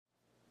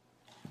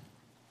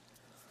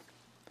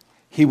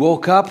He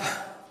woke up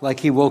like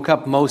he woke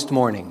up most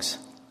mornings,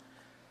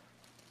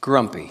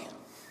 grumpy.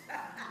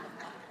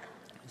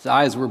 His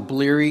eyes were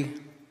bleary.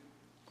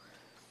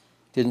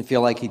 Didn't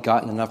feel like he'd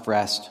gotten enough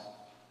rest.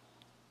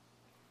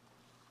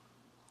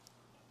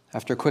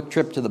 After a quick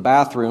trip to the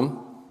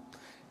bathroom,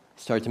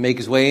 he started to make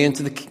his way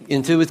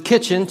into his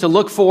kitchen to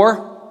look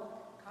for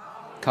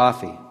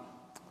coffee.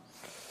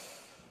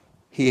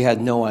 He had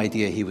no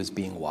idea he was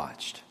being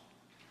watched.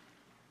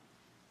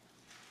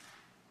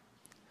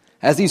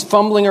 As he's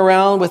fumbling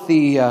around with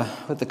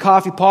the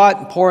coffee pot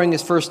and pouring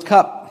his first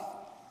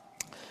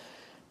cup,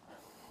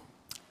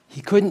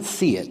 he couldn't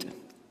see it, and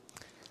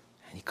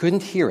he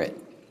couldn't hear it,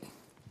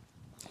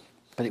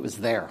 but it was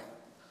there.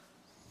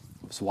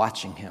 It was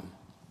watching him,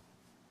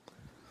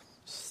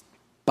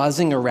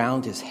 buzzing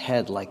around his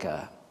head like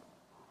the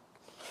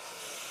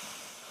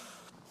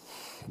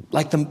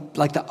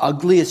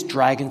ugliest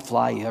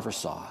dragonfly you ever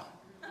saw.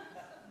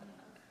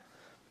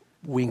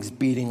 Wings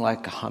beating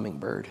like a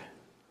hummingbird.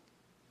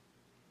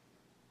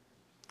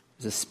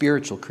 It was a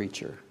spiritual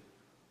creature.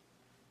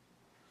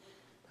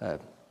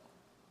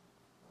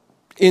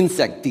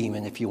 Insect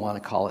demon, if you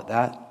want to call it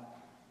that.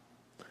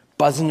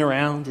 Buzzing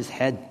around his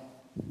head.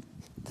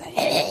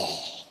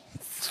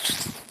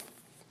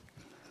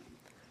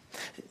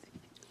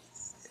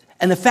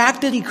 And the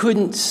fact that he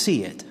couldn't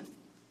see it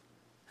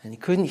and he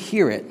couldn't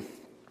hear it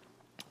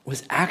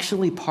was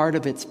actually part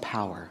of its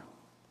power.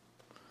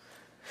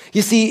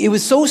 You see, it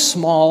was so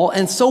small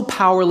and so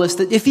powerless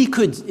that if he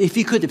could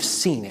have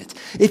seen it,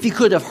 if he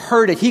could have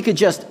heard it, he could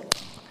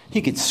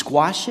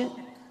squash it.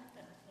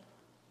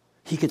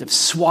 He could have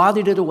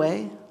swatted it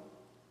away.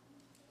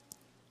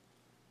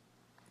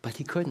 But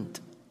he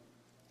couldn't.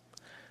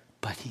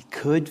 But he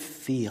could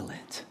feel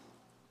it.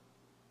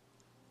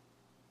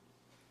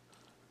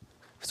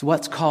 It's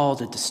what's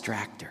called a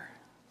distractor.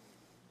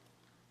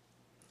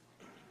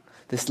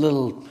 This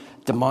little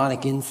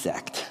demonic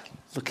insect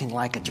looking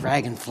like a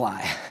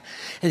dragonfly.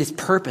 And his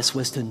purpose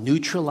was to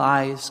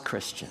neutralize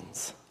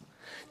Christians,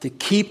 to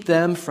keep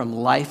them from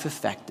life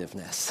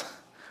effectiveness.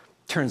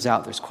 Turns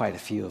out there's quite a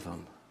few of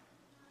them.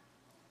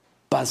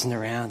 Buzzing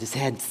around his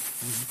head.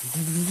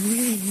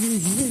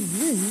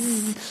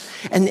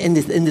 And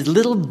this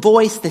little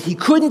voice that he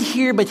couldn't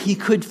hear, but he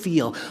could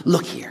feel.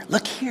 Look here,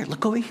 look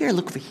over here,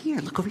 look over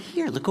here, look over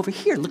here, look over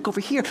here, look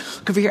over here,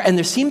 look over here. And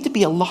there seemed to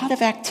be a lot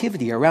of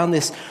activity around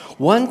this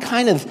one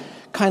kind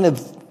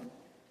of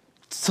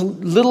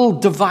little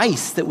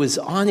device that was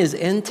on his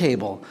end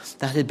table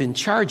that had been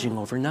charging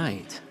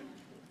overnight.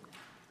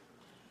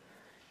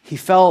 He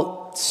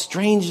felt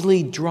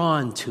strangely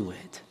drawn to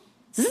it.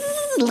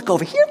 Look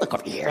over here, look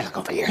over here, look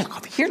over here, look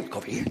over here, look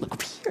over here, look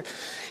over here.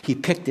 He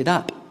picked it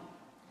up.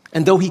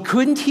 And though he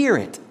couldn't hear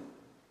it,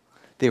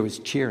 there was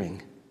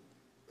cheering.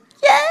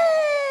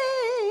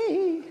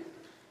 Yay!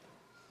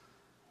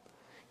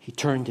 He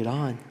turned it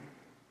on.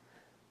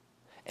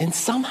 And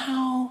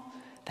somehow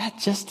that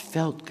just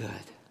felt good.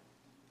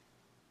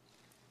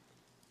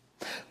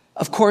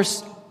 Of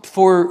course,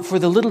 for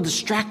the little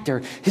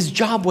distractor, his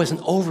job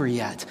wasn't over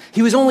yet.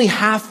 He was only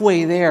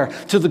halfway there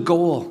to the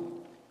goal.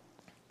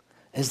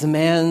 As the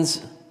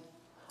man's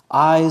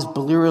eyes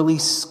blearily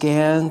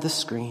scanned the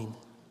screen.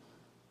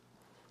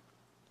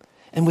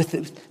 And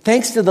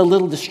thanks to the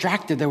little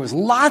distractor, there was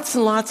lots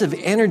and lots of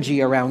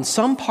energy around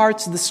some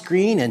parts of the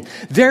screen and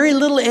very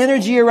little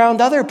energy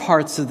around other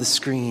parts of the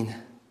screen.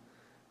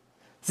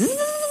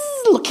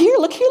 Look here,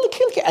 look here, look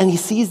here, look here. And he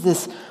sees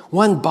this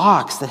one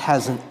box that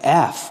has an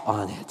F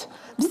on it.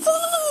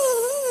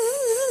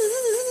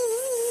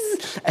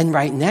 And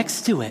right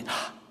next to it,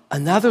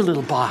 another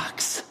little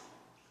box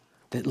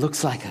that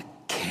looks like a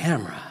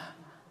camera.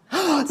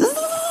 Look here,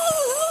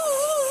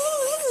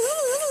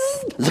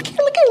 look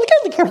here, look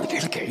here, look here, look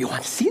here, look here. You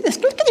want to see this?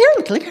 Look at here,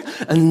 look here.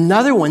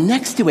 Another one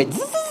next to it.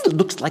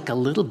 Looks like a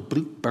little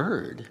blue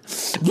bird.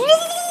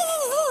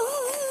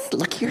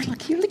 Look here,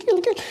 look here, look here,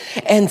 look here.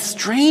 And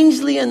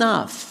strangely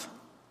enough,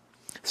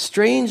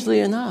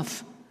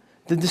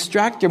 the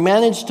distractor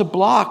managed to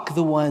block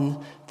the one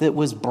that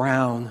was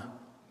brown,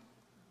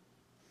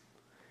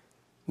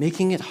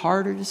 making it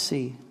harder to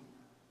see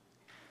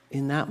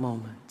in that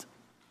moment.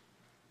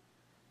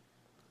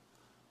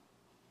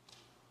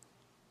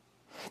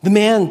 The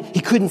man, he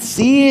couldn't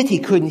see it, he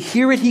couldn't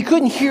hear it, he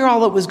couldn't hear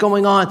all that was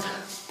going on,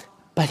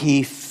 but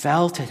he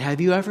felt it.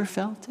 Have you ever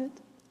felt it?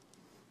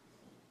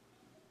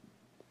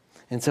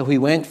 And so he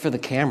went for the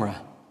camera.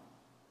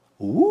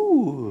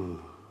 Ooh.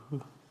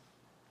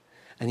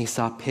 And he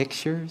saw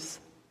pictures.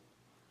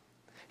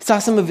 He saw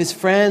some of his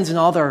friends and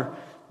all their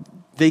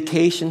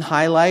vacation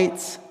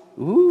highlights.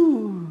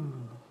 Ooh.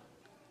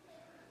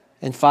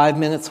 And 5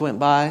 minutes went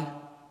by.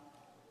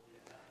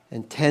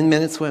 And 10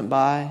 minutes went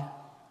by.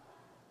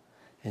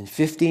 And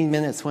 15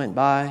 minutes went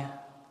by.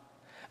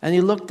 And he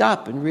looked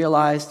up and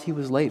realized he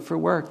was late for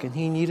work and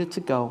he needed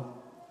to go.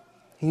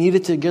 He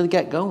needed to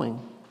get going.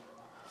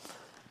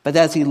 But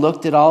as he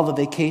looked at all the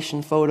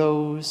vacation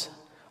photos,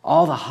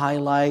 all the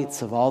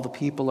highlights of all the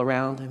people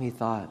around him, he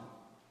thought,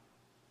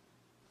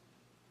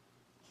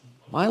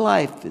 my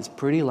life is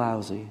pretty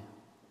lousy.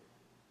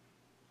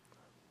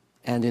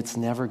 and it's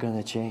never going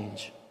to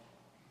change.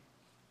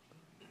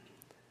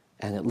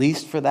 And at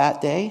least for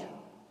that day,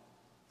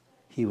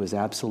 he was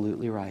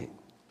absolutely right.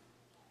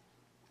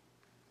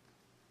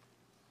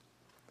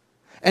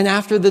 And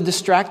after the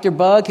distractor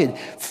bug had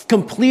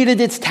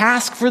completed its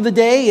task for the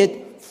day,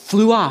 it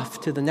flew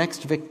off to the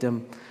next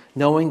victim,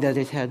 knowing that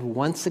it had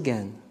once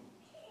again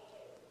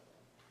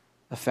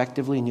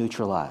effectively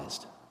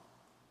neutralized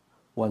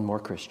one more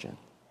Christian.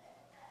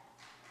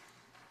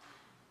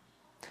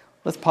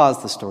 Let's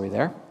pause the story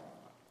there.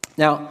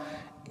 Now,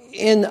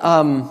 in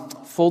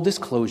full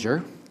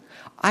disclosure,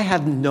 I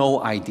have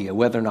no idea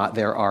whether or not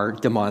there are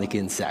demonic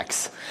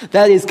insects.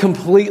 That is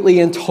completely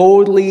and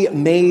totally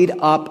made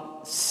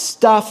up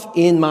stuff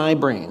in my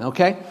brain,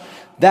 okay?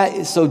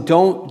 So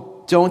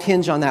don't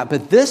hinge on that.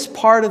 But this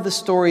part of the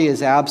story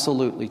is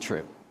absolutely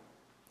true.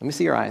 Let me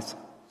see your eyes.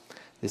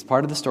 This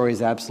part of the story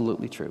is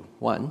absolutely true.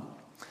 One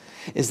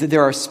is that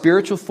there are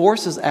spiritual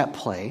forces at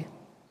play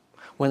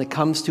when it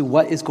comes to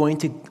what is going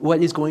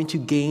to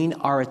gain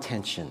our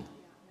attention.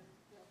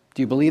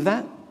 Do you believe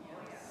that?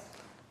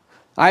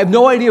 I have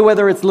no idea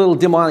whether it's little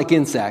demonic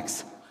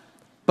insects,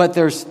 but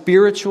there's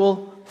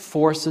spiritual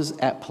forces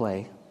at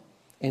play.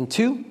 And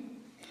two,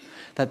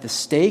 that the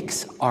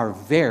stakes are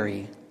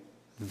very,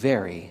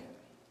 very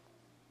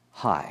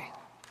high.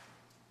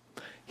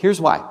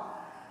 Here's why.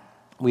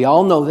 We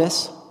all know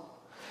this.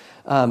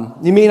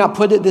 You may not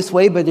put it this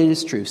way, but it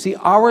is true. See,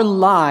 our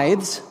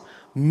lives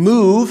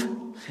move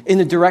in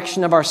the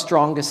direction of our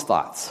strongest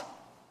thoughts.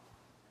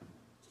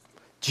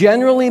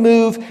 Generally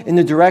move in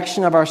the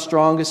direction of our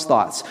strongest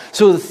thoughts.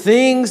 So the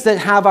things that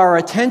have our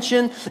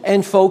attention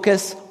and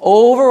focus,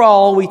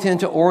 overall, we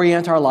tend to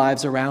orient our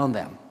lives around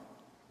them.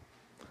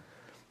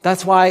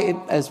 That's why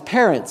as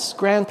parents,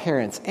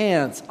 grandparents,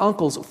 aunts,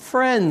 uncles,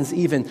 friends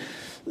even,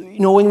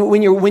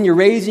 when you're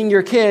raising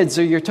your kids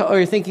or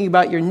you're thinking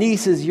about your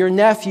nieces, your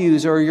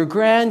nephews, or your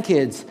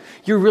grandkids,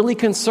 you're really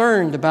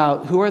concerned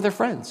about who are their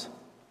friends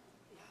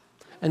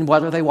and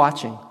what are they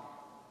watching.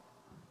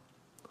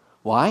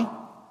 Why?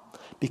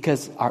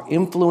 Because our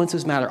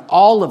influences matter.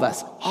 All of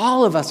us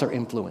are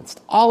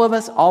influenced. All of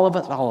us.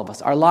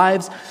 Our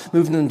lives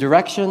move in the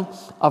direction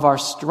of our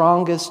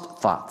strongest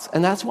thoughts.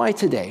 And that's why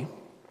today,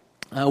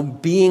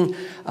 being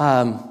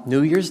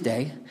New Year's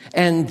Day,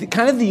 and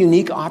kind of the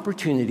unique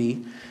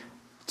opportunity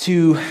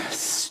to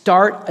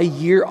start a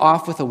year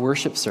off with a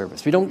worship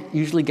service. We don't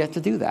usually get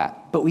to do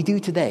that, but we do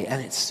today,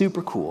 and it's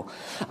super cool.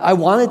 I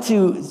wanted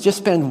to just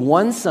spend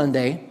one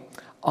Sunday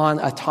on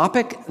a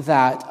topic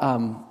that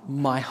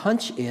my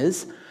hunch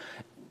is,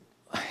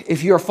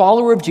 if you're a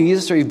follower of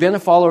Jesus or you've been a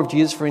follower of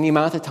Jesus for any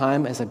amount of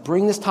time, as I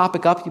bring this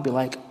topic up, you'll be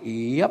like,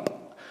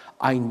 yep,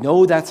 I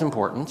know that's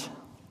important.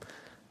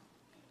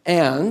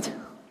 And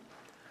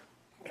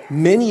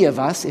many of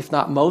us, if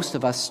not most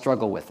of us,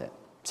 struggle with it.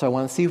 So I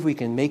want to see if we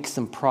can make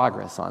some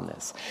progress on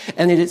this.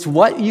 And it is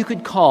what you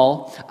could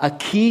call a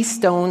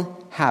keystone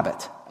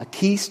habit. A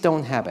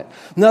keystone habit.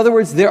 In other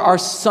words, there are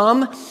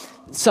some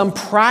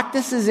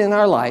practices in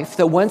our life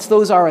that once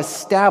those are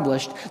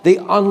established, they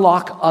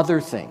unlock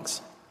other things.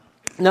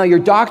 Now, your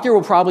doctor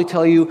will probably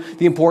tell you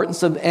the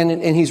importance of,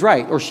 and he's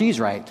right, or she's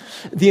right,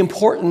 the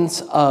importance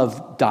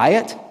of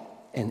diet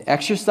and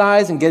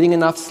exercise and getting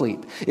enough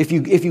sleep. If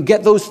you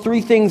get those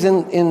three things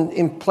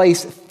in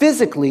place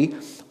physically,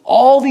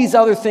 all these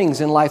other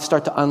things in life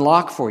start to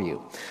unlock for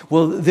you.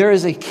 Well, there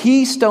is a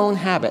keystone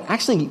habit.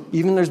 Actually,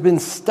 even there's been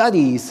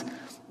studies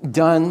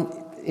done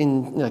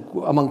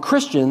among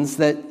Christians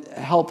that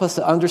help us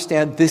to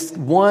understand this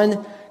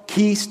one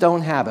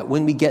keystone habit.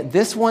 When we get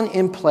this one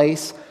in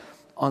place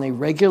on a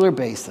regular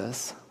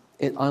basis,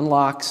 it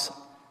unlocks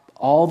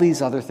all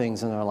these other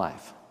things in our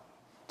life.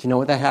 Do you know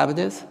what that habit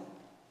is?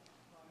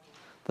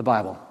 The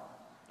Bible.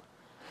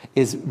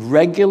 Is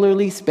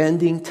regularly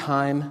spending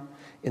time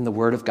in the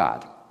Word of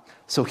God.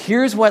 So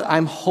here's what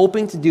I'm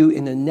hoping to do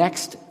in the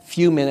next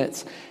few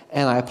minutes,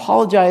 and I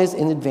apologize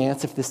in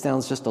advance if this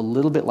sounds just a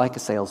little bit like a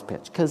sales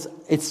pitch, because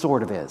it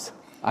sort of is.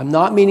 I'm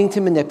not meaning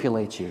to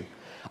manipulate you.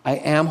 I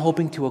am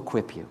hoping to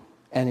equip you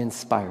and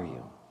inspire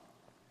you.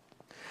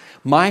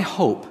 My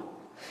hope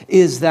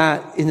is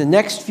that in the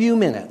next few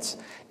minutes,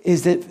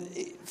 is that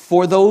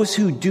for those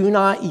who do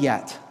not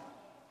yet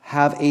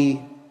have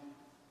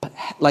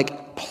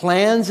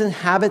plans and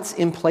habits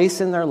in place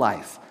in their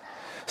life,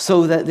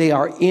 so that they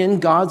are in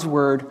God's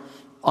Word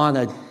on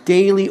a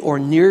daily or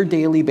near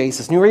daily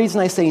basis. And the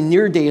reason I say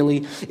near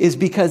daily is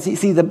because, you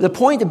see, the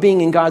point of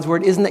being in God's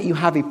Word isn't that you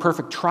have a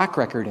perfect track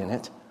record in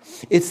it.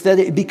 It's that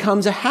it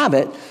becomes a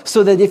habit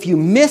so that if you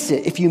miss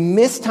it, if you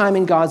miss time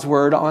in God's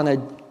Word on a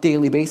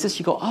daily basis,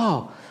 you go,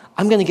 oh,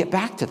 I'm going to get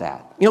back to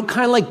that.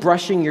 Kind of like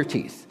brushing your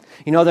teeth.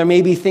 There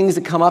may be things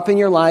that come up in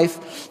your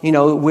life,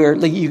 where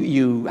like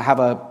you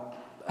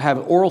have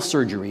oral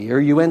surgery or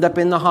you end up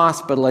in the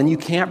hospital and you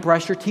can't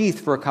brush your teeth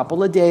for a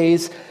couple of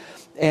days,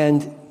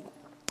 and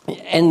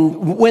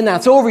when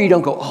that's over, you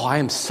don't go, oh, I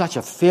am such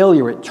a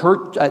failure at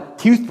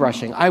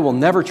toothbrushing. I will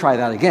never try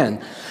that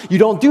again. You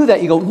don't do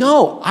that. You go,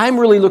 no, I'm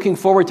really looking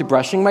forward to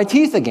brushing my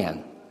teeth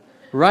again,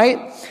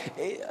 right?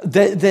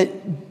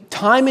 That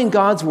time in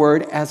God's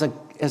Word as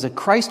a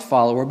Christ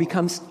follower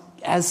becomes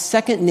as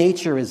second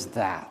nature as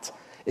that.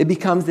 It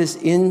becomes this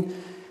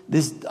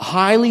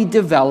highly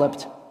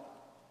developed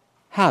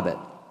habit.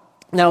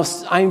 Now,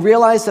 I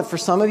realize that for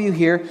some of you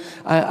here,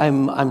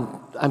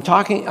 I'm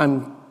talking.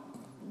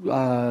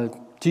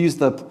 To use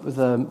the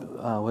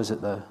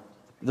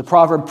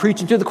proverb,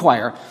 preaching to the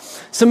choir.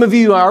 Some of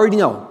you already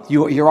know.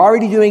 You're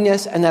already doing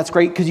this, and that's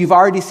great because you've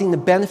already seen the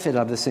benefit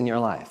of this in your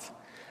life.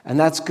 And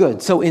that's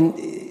good. So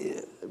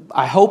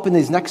I hope in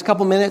these next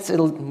couple minutes,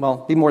 it'll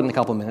be more than a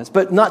couple minutes,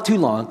 but not too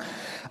long,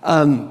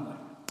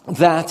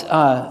 that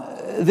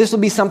this will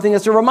be something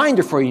that's a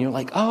reminder for you. You're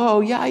like,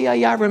 oh, yeah,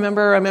 I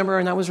remember,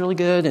 and that was really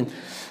good.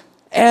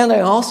 And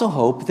I also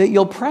hope that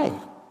you'll pray.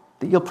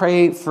 That you'll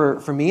pray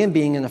for me in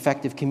being an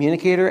effective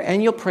communicator,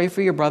 and you'll pray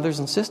for your brothers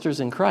and sisters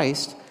in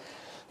Christ,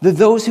 that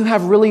those who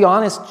have really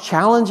honest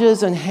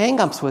challenges and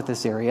hang-ups with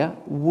this area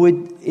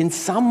would in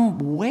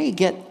some way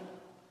get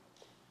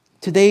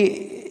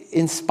today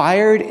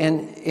inspired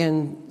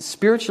and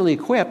spiritually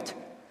equipped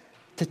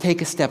to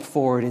take a step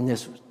forward in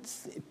this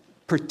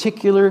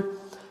particular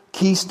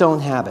keystone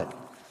habit.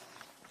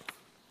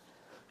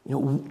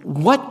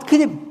 What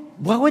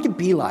would it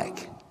be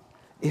like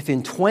if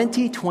in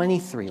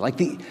 2023, like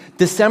the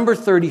December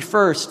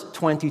 31st,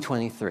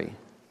 2023,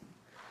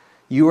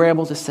 you were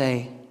able to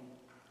say,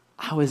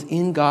 I was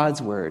in God's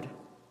Word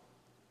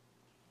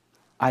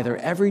either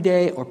every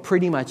day or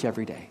pretty much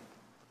every day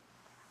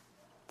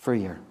for a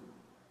year?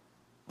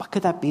 What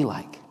could that be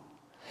like?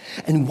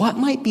 And what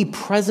might be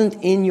present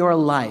in your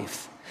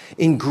life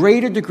in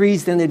greater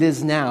degrees than it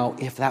is now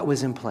if that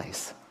was in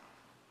place?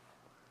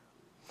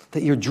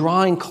 That you're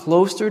drawing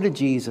closer to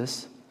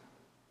Jesus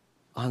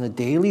on a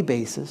daily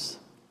basis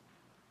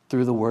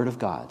through the Word of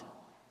God.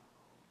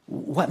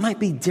 What might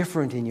be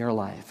different in your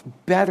life,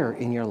 better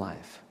in your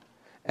life,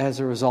 as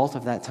a result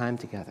of that time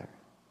together?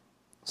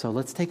 So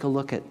let's take a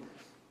look at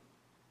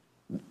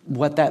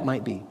what that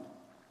might be.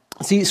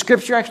 See,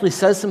 Scripture actually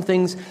says some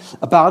things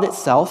about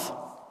itself.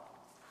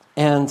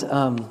 And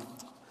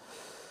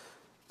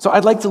so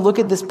I'd like to look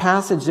at this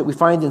passage that we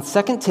find in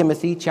 2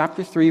 Timothy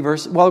chapter 3, we're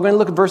going to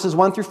look at verses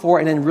 1 through 4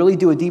 and then really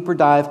do a deeper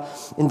dive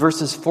in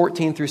verses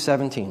 14 through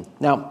 17.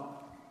 Now,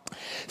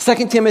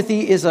 2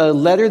 Timothy is a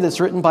letter that's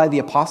written by the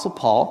Apostle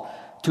Paul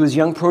to his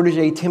young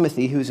protege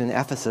Timothy, who's in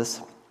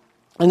Ephesus.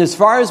 And as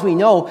far as we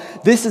know,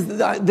 this is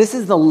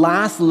the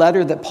last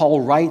letter that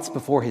Paul writes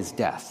before his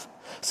death.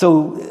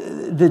 So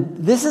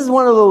this is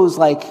one of those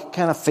like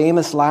kind of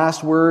famous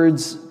last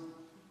words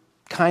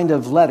kind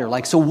of letter.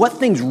 Like, so what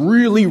things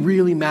really,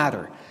 really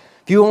matter?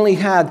 If you only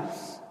had,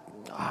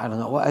 I don't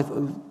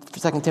know,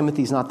 2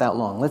 Timothy's not that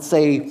long. Let's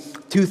say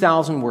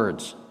 2,000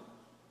 words.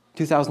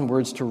 2,000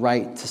 words to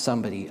write to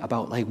somebody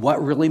about like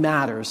what really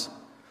matters.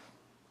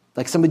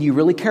 Like somebody you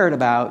really cared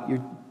about,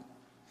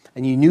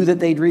 and you knew that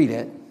they'd read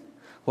it.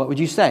 What would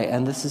you say?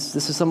 And this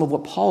is some of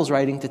what Paul's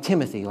writing to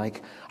Timothy.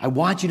 Like, I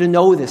want you to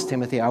know this,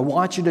 Timothy. I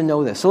want you to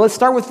know this. So let's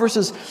start with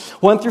verses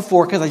 1 through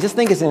 4, because I just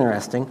think it's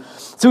interesting.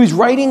 So he's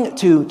writing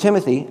to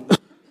Timothy,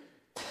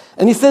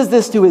 and he says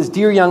this to his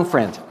dear young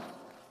friend.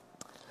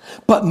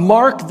 But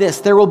mark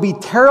this, there will be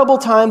terrible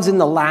times in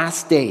the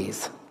last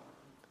days.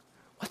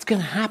 What's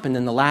going to happen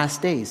in the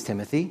last days,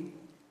 Timothy?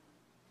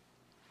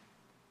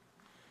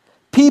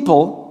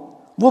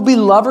 People will be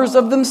lovers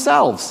of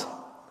themselves.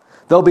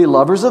 They'll be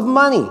lovers of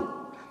money.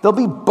 They'll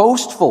be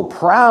boastful,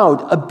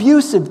 proud,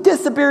 abusive,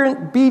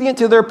 disobedient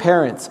to their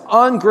parents,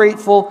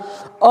 ungrateful,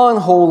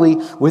 unholy,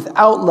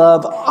 without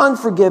love,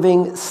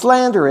 unforgiving,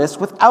 slanderous,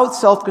 without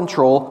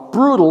self-control,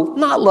 brutal,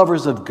 not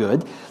lovers of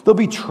good. They'll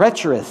be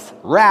treacherous,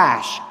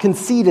 rash,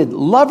 conceited,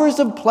 lovers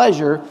of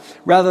pleasure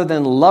rather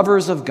than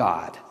lovers of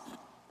God.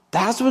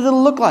 That's what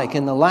it'll look like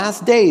in the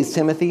last days,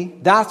 Timothy.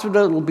 That's what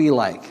it'll be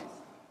like.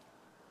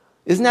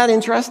 Isn't that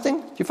interesting?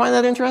 Do you find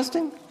that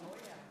interesting?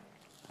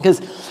 Because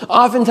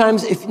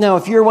oftentimes,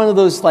 if you're one of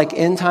those like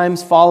end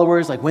times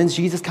followers, like when's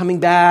Jesus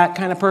coming back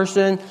kind of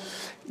person,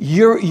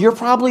 you're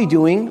probably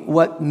doing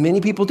what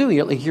many people do.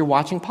 You're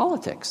watching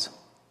politics,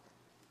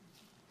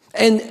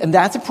 and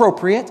that's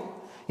appropriate.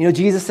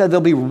 Jesus said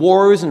there'll be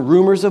wars and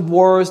rumors of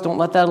wars. Don't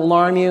let that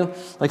alarm you.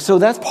 So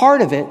that's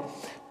part of it.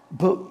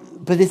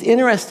 But it's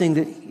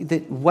interesting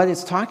that what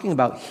it's talking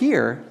about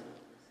here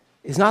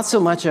is not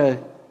so much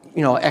a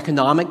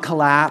economic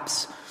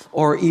collapse,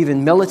 or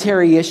even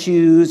military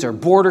issues or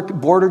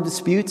border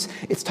disputes.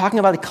 It's talking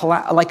about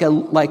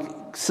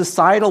a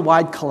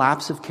societal-wide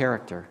collapse of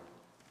character.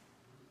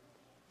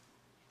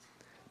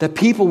 That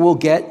people will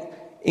get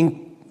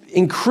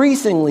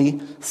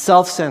increasingly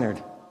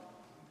self-centered.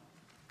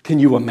 Can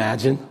you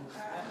imagine?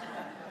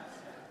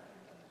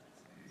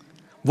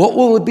 What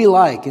will it be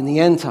like in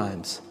the end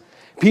times?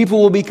 People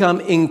will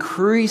become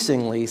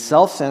increasingly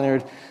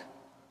self-centered.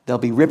 They'll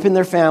be ripping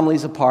their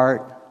families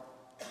apart,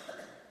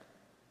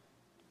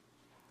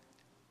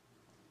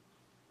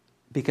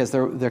 because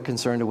they're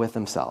concerned with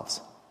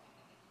themselves.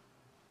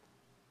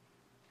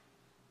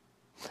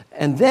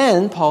 And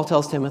then Paul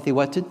tells Timothy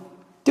what to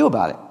do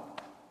about it.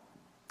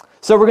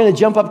 So we're going to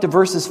jump up to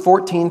verses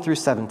 14 through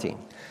 17.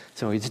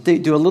 So you just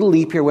do a little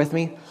leap here with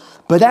me.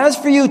 But as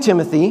for you,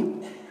 Timothy,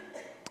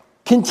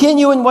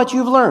 continue in what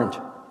you've learned.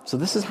 So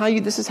this is how you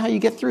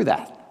get through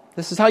that.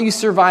 This is how you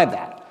survive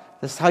that.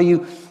 This is how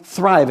you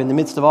thrive in the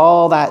midst of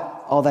all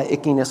that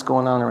ickiness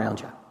going on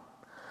around you.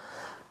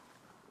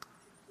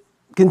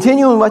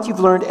 Continue in what you've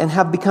learned and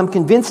have become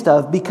convinced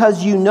of,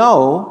 because you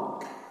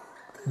know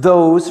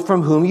those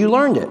from whom you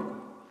learned it,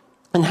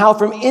 and how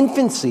from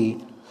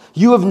infancy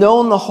you have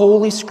known the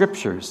Holy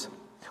Scriptures,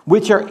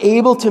 which are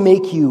able to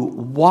make you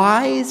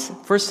wise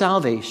for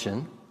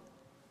salvation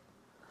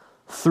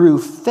through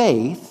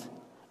faith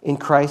in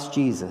Christ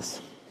Jesus.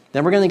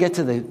 Then we're going to get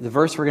to the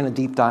verse we're going to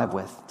deep dive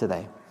with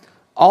today.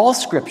 All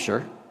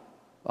Scripture,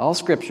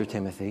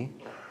 Timothy,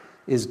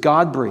 is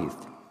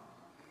God-breathed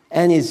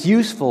and is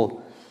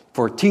useful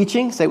for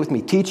teaching. Say it with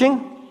me,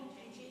 teaching.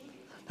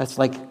 That's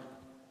like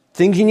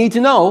things you need to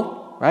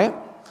know, right?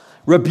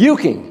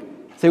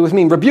 Rebuking. Say it with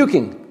me,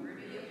 rebuking.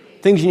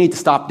 Things you need to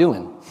stop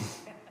doing,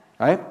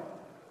 right?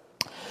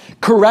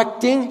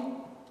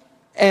 Correcting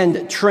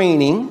and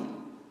training.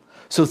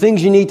 So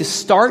things you need to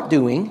start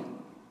doing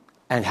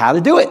and how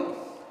to do it.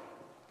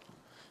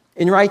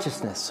 In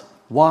righteousness.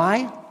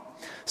 Why?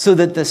 So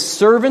that the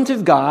servant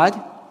of God,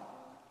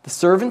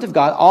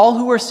 all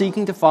who are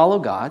seeking to follow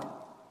God,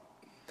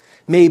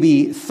 may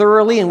be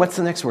thoroughly, and what's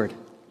the next word?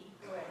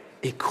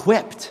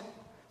 Equipped.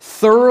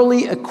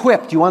 Thoroughly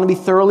equipped. You want to be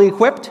thoroughly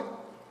equipped?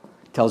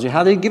 Tells you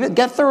how to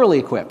get thoroughly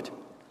equipped.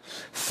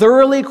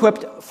 Thoroughly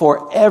equipped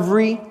for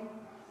every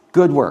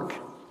good work.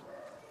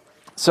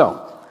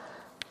 So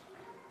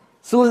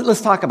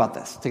let's talk about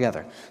this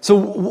together. So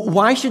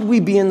why should we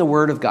be in the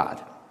Word of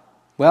God?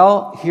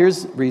 Well,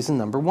 here's reason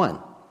number one.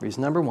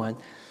 Reason number one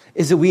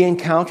is that we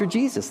encounter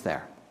Jesus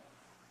there.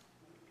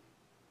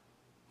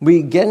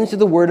 We get into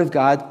the Word of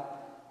God,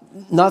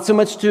 not so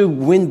much to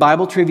win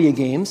Bible trivia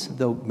games,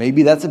 though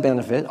maybe that's a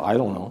benefit, I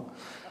don't know.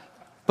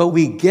 But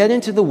we get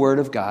into the Word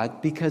of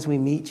God because we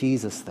meet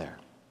Jesus there.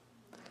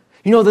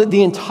 You know,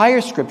 the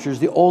entire Scriptures,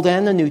 the Old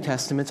and the New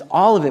Testaments,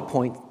 all of it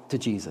point to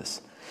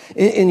Jesus.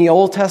 In the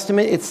Old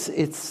Testament,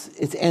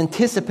 it's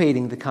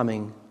anticipating the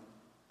coming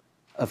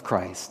of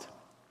Christ.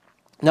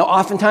 Now,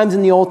 oftentimes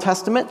in the Old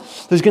Testament,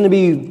 there's going to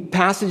be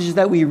passages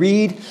that we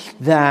read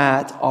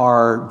that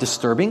are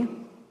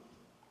disturbing.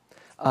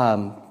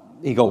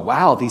 You go,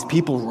 wow, these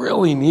people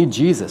really need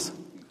Jesus.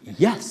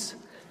 Yes,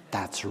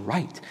 that's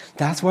right.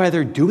 That's why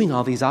they're doing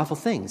all these awful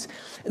things.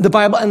 The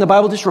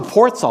Bible just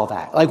reports all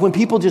that. Like when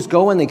people just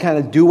go and they kind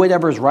of do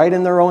whatever's right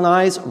in their own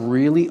eyes,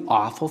 really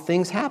awful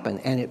things happen.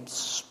 And it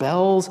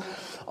spells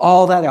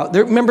all that out.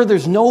 Remember,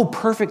 there's no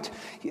perfect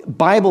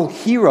Bible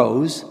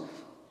heroes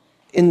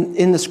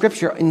in the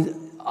Scripture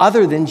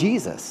other than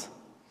Jesus.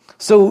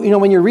 So,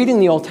 when you're reading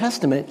the Old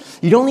Testament,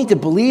 you don't need to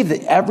believe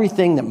that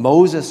everything that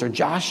Moses or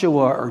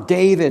Joshua or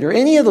David or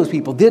any of those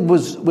people did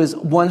was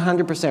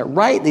 100%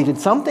 right. They did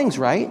some things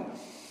right.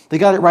 They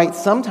got it right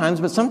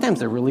sometimes, but sometimes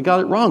they really got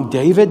it wrong.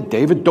 David,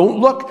 don't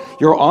look.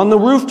 You're on the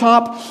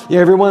rooftop.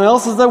 Everyone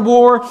else is at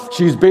war.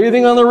 She's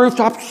bathing on the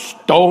rooftop. Shh,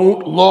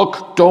 don't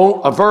look.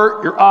 Don't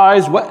avert your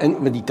eyes. But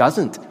he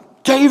doesn't.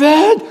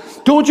 David,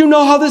 don't you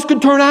know how this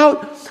could turn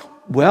out?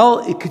 Well,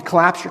 it could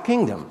collapse your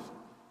kingdom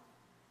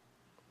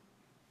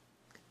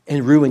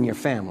and ruin your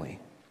family.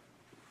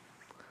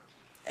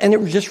 And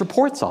it just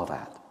reports all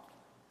that.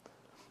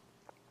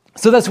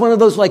 So that's one of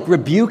those like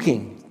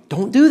rebuking.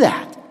 Don't do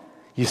that.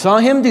 You saw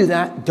him do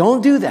that.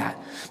 Don't do that.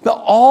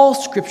 But all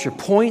Scripture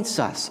points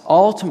us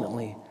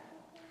ultimately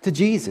to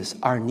Jesus.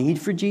 Our need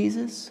for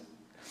Jesus.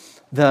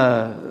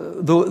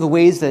 The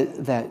ways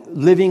that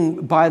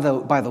living by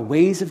the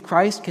ways of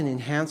Christ can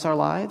enhance our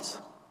lives.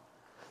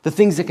 The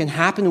things that can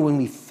happen when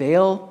we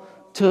fail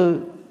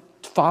to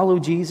follow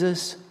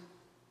Jesus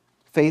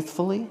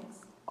faithfully.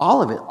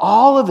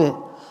 All of it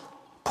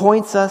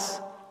points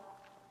us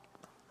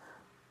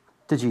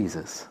to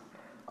Jesus.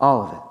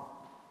 All of it.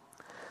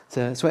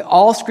 So that's why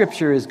all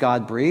Scripture is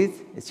God-breathed.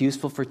 It's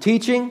useful for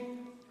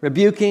teaching,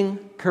 rebuking,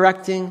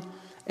 correcting,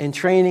 and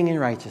training in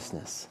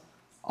righteousness.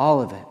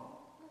 All of it.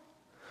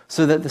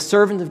 So that the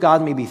servant of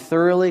God may be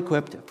thoroughly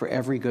equipped for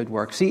every good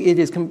work. See,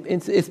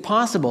 it's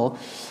possible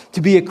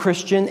to be a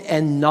Christian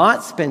and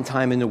not spend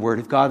time in the Word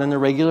of God on a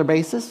regular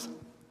basis.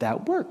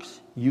 That works.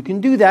 You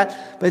can do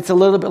that, but it's a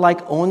little bit like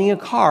owning a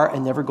car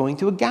and never going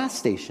to a gas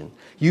station.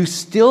 You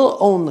still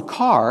own the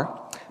car,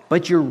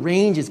 but your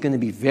range is going to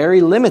be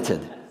very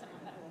limited.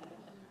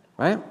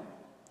 Right?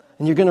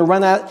 And you're going to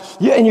run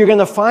out, and you're going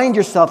to find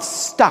yourself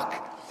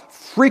stuck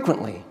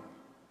frequently.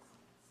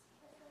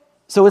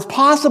 So it's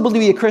possible to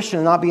be a Christian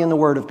and not be in the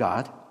Word of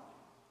God,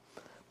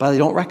 but I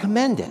don't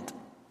recommend it.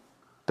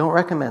 Don't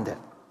recommend it.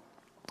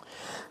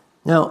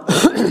 Now,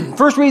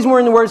 first reason we're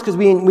in the Word is because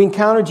we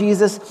encounter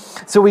Jesus,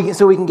 so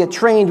we can get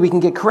trained, we can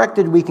get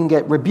corrected, we can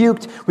get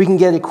rebuked, we can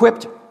get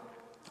equipped.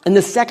 And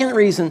the second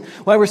reason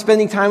why we're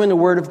spending time in the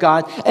Word of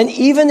God, and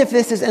even if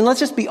this is, and let's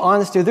just be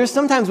honest here, there's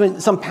sometimes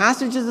when some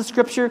passages of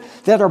Scripture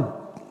that are,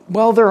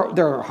 well,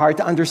 they're hard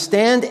to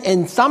understand,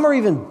 and some are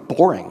even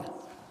boring.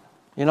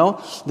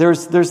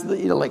 There's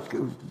like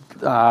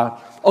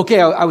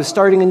I was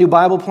starting a new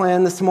Bible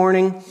plan this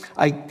morning.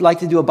 I like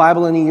to do a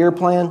Bible in a year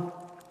plan.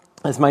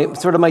 It's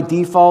my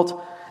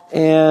default.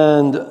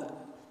 And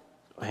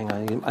hang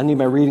on, I need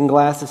my reading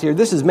glasses here.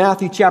 This is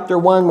Matthew chapter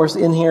 1. We're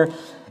in here.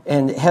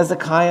 And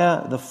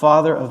Hezekiah, the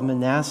father of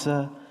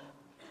Manasseh,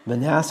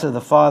 Manasseh,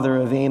 the father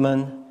of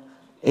Amon,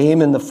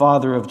 Amon, the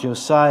father of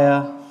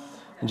Josiah,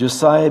 and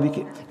Josiah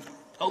became...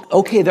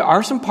 Okay, there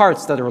are some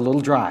parts that are a little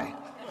dry.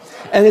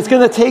 And it's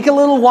going to take a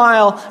little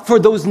while for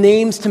those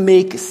names to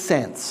make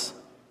sense.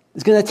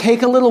 It's going to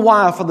take a little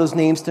while for those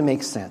names to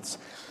make sense.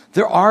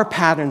 There are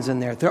patterns in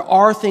there. There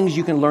are things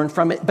you can learn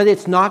from it, but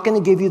it's not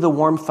going to give you the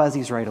warm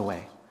fuzzies right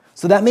away.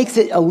 So that makes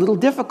it a little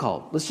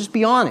difficult. Let's just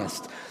be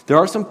honest. There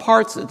are some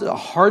parts, it's a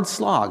hard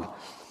slog.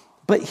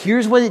 But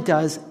here's what it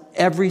does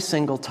every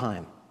single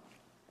time.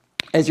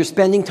 As you're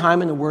spending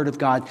time in the Word of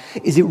God,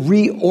 is it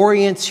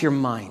reorients your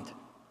mind.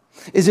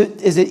 Is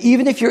it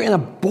even if you're in a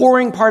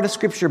boring part of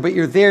Scripture, but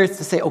you're there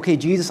to say, okay,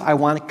 Jesus, I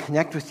want to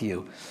connect with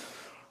you.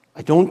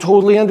 I don't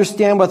totally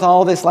understand with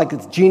all this, like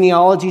it's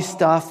genealogy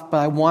stuff, but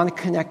I want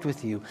to connect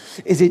with you.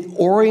 Is it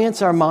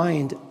orients our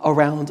mind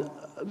around,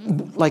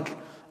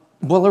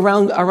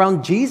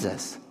 around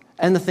Jesus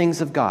and the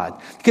things of God.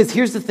 Because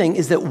here's the thing,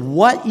 is that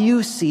what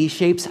you see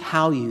shapes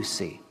how you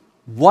see.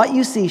 What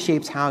you see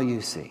shapes how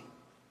you see.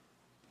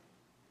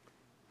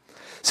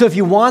 So if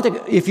you want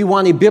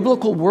a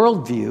biblical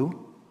worldview,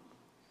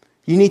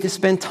 you need to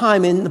spend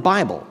time in the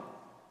Bible.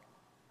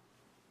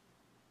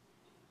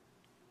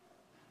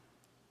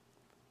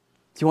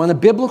 If you want a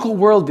biblical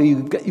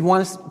worldview, you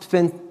want to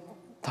spend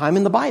time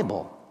in the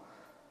Bible.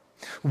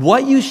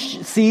 What you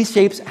see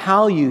shapes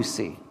how you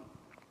see.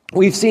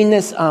 We've seen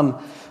this,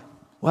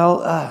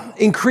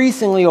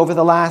 increasingly over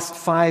the last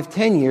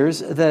 5-10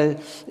 years.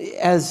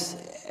 As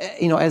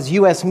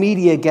U.S.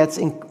 media gets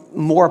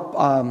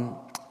more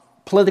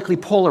politically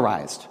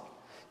polarized,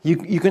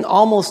 you can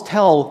almost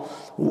tell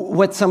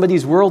what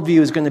somebody's worldview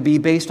is going to be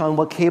based on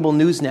what cable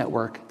news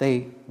network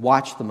they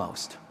watch the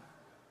most.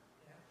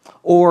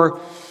 Or,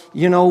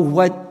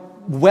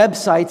 what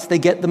websites they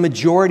get the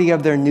majority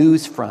of their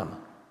news from.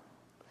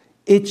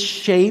 It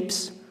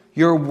shapes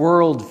your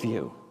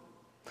worldview.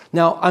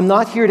 Now, I'm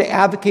not here to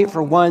advocate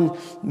for one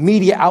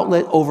media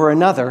outlet over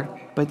another,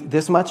 but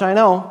this much I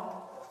know.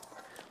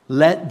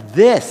 Let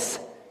this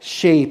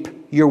shape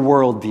your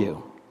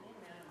worldview.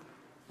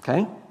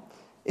 Okay?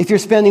 If you're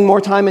spending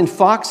more time in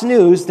Fox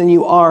News than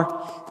you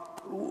are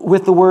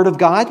with the Word of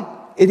God,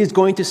 it is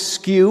going to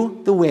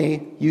skew the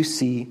way you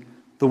see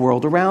the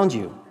world around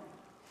you.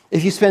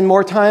 If you spend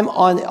more time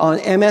on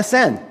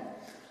MSN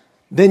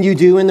than you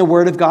do in the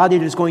Word of God,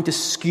 it is going to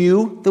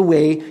skew the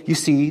way you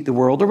see the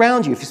world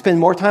around you. If you spend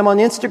more time on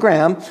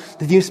Instagram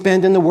than you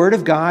spend in the Word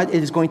of God,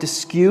 it is going to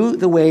skew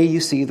the way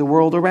you see the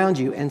world around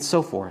you, and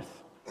so forth.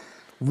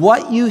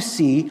 What you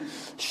see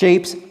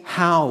shapes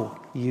how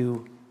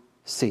you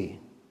see.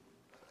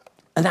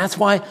 And that's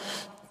why,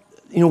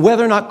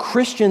 whether or not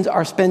Christians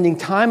are spending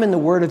time in the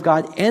Word of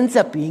God ends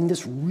up being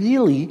this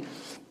really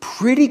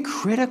pretty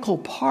critical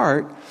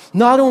part,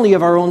 not only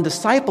of our own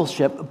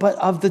discipleship, but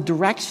of the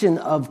direction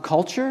of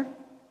culture,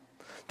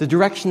 the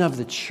direction of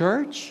the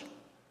church,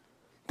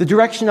 the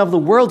direction of the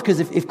world. Because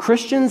if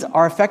Christians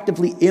are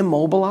effectively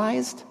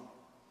immobilized,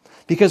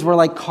 because we're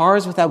like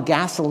cars without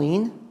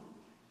gasoline,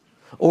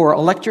 or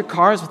electric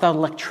cars without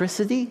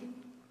electricity,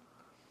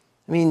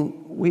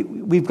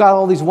 we've got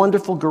all these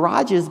wonderful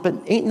garages, but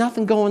ain't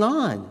nothing going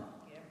on.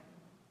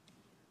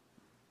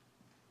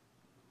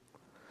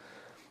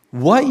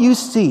 What you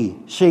see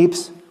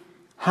shapes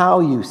how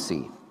you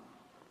see.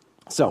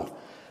 So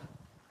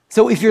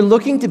if you're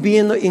looking to be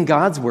in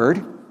God's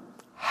Word,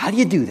 how do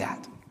you do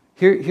that?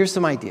 Here's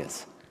some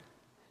ideas.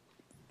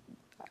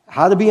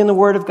 How to be in the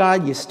Word of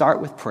God, you start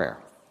with prayer.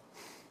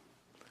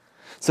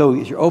 So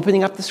if you're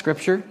opening up the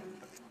Scripture,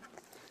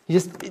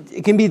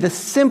 it can be the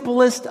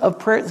simplest of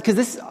prayers,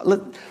 because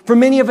for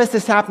many of us,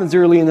 this happens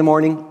early in the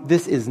morning.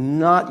 This is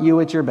not you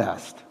at your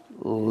best.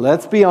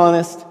 Let's be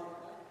honest.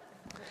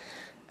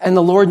 And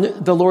the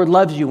Lord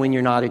loves you when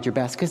you're not at your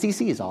best, because He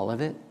sees all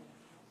of it.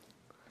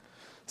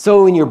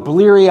 So in your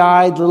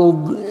bleary-eyed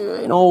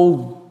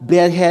little,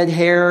 bedhead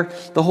hair,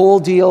 the whole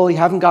deal, you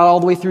haven't got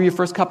all the way through your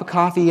first cup of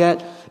coffee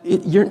yet,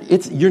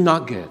 you're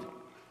not good.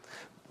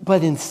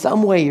 But in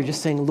some way, you're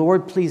just saying,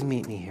 Lord, please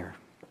meet me here.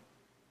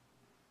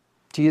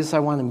 Jesus, I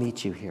want to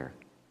meet you here.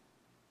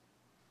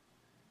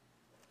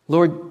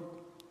 Lord,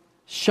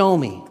 show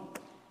me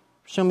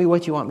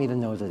what you want me to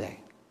know today.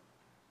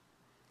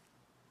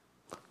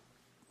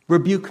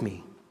 Rebuke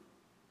me,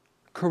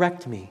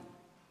 correct me,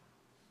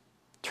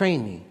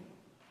 train me,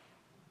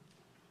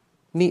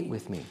 meet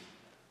with me.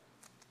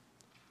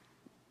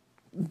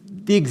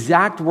 The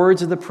exact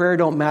words of the prayer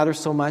don't matter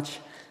so much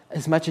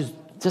as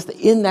just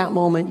in that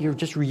moment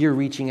you're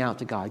reaching out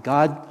to God.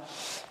 God,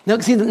 now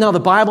the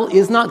Bible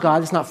is not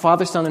God. It's not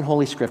Father, Son, and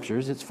Holy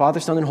Scriptures. It's Father,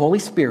 Son, and Holy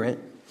Spirit.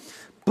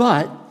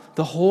 But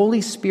the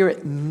Holy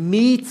Spirit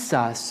meets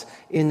us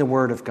in the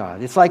Word of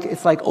God. It's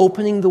like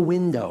opening the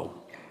window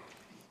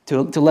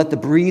to let the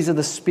breeze of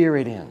the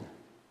Spirit in.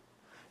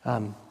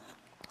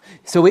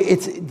 So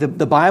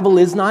the Bible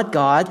is not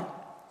God,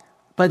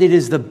 but it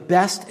is the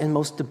best and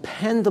most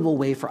dependable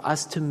way for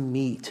us to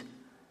meet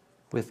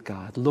with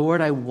God.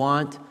 Lord, I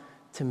want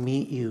to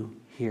meet you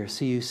here.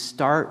 So you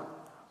start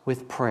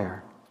with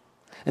prayer.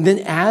 And then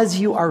as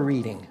you are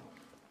reading,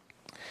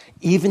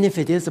 even if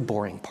it is a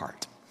boring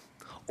part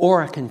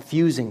or a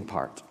confusing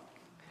part,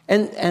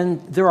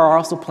 and there are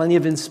also plenty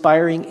of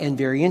inspiring and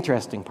very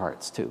interesting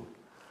parts too,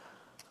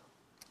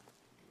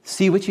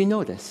 see what you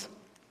notice.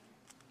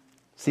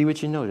 See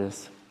what you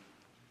notice.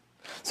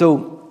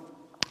 So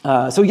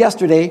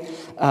yesterday,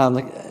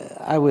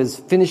 I was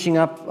finishing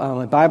up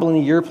my Bible in a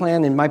Year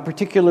plan, and the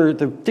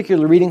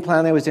particular reading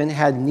plan I was in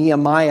had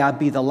Nehemiah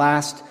be the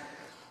last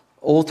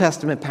Old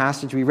Testament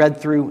passage we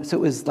read through. So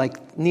it was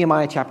like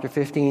Nehemiah chapter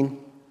 15.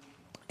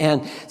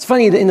 And it's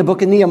funny that in the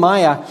book of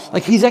Nehemiah,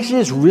 he's actually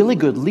this really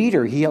good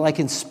leader. He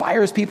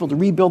inspires people to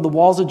rebuild the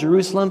walls of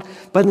Jerusalem.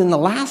 But in the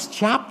last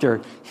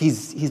chapter,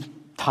 he's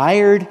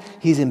tired,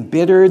 he's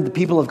embittered, the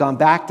people have gone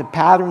back to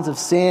patterns of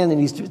sin, and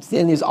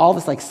he's all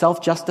this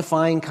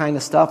self-justifying kind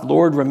of stuff.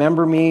 Lord,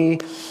 remember me.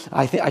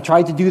 I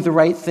tried to do the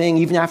right thing,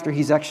 even after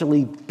he's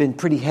actually been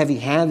pretty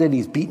heavy-handed.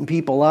 He's beaten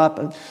people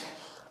up.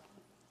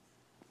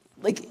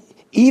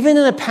 Even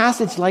in a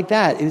passage like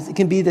that, it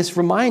can be this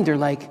reminder,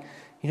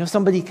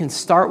 somebody can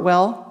start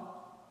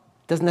well,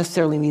 doesn't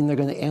necessarily mean they're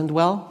going to end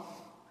well.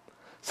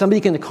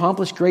 Somebody can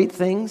accomplish great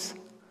things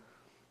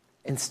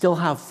and still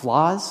have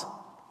flaws.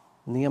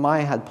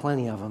 Nehemiah had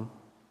plenty of them.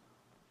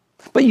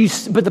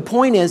 But the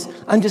point is,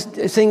 I'm just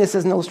saying this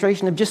as an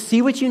illustration of just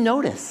see what you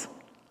notice.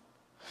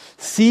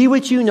 See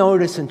what you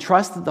notice and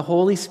trust that the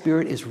Holy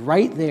Spirit is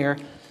right there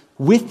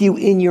with you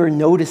in your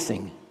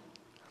noticing.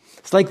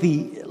 It's like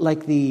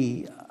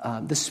the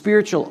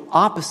spiritual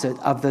opposite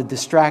of the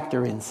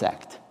distractor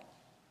insect.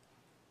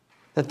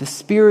 That the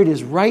Spirit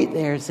is right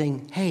there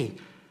saying, hey,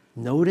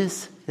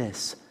 notice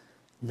this.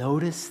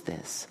 Notice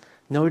this.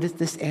 Notice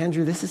this,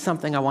 Andrew. This is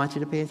something I want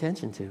you to pay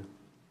attention to.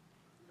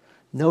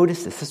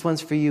 Notice this. This one's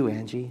for you,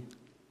 Angie.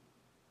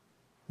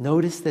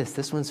 Notice this.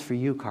 This one's for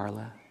you,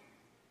 Carla.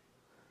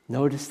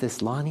 Notice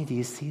this. Lonnie, do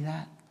you see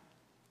that?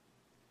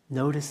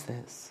 Notice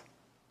this.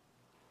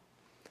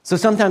 So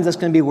sometimes that's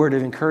going to be a word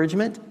of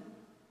encouragement.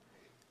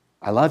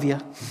 I love you.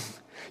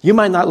 You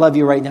might not love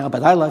you right now,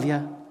 but I love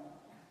you.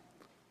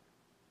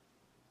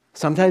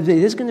 Sometimes it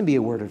is going to be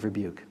a word of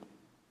rebuke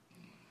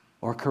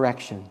or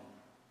correction.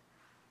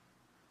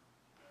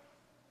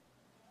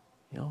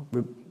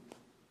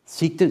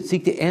 Seek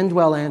to end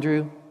well,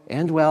 Andrew.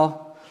 End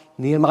well.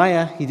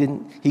 Nehemiah,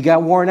 he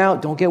got worn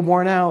out. Don't get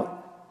worn out.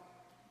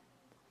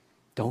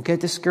 Don't get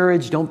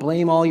discouraged. Don't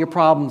blame all your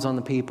problems on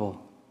the people.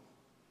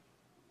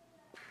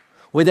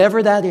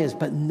 Whatever that is,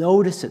 but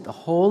notice it. The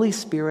Holy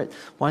Spirit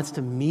wants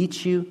to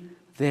meet you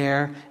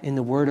there in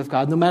the Word of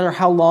God. No matter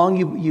how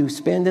long you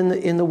spend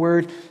in the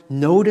Word,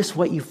 notice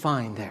what you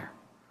find there.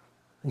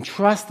 And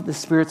trust that the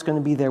Spirit's going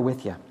to be there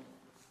with you.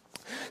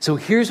 So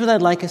here's what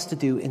I'd like us to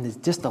do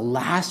in just the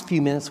last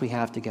few minutes we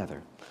have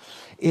together.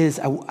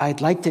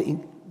 I'd like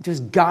to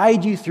just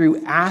guide you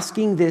through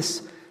asking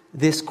this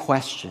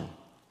question.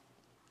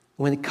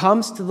 When it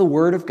comes to the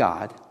Word of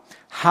God,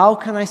 how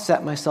can I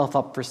set myself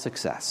up for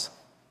success?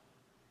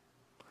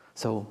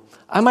 So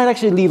I might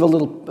actually leave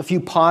a few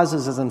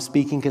pauses as I'm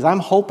speaking, because I'm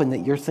hoping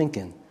that you're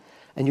thinking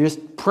and you're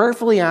just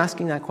prayerfully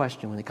asking that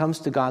question when it comes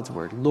to God's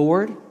Word.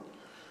 Lord,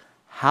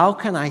 how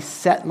can I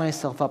set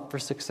myself up for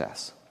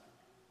success?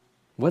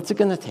 What's it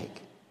going to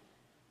take?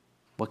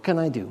 What can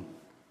I do?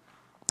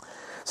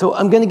 So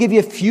I'm going to give you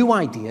a few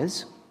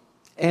ideas,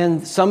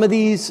 and some of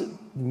these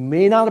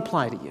may not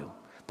apply to you,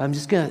 but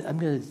I'm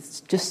going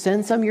to just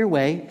send some your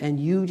way, and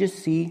you just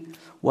see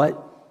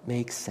what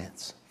makes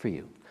sense for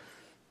you.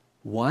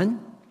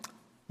 One,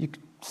 you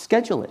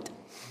schedule it.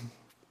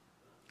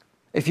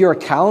 If you're a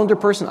calendar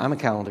person, I'm a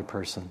calendar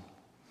person.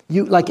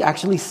 You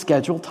actually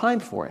schedule time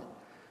for it.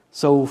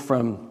 So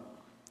from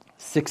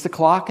 6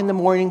 o'clock in the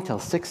morning till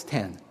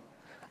 6:10,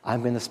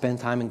 I'm going to spend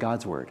time in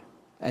God's Word.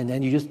 And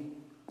then you just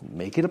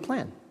make it a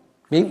plan.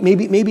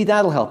 Maybe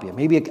that'll help you.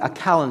 Maybe a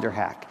calendar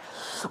hack.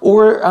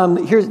 Or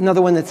here's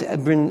another one that's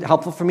been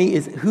helpful for me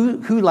is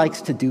who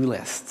likes to-do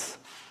lists?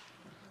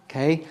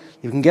 Okay?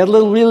 You can get a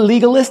little really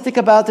legalistic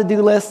about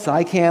to-do lists.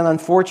 I can,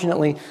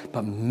 unfortunately.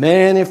 But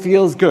man, it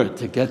feels good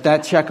to get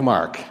that check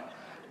mark.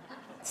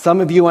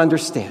 Some of you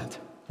understand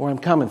where I'm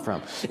coming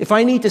from. If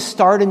I need to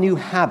start a new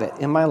habit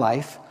in my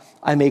life,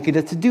 I make it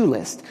a to-do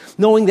list,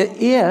 knowing that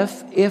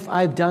if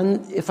I've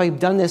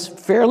done this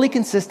fairly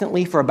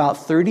consistently for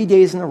about 30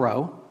 days in a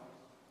row,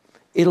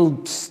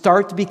 it'll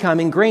start to become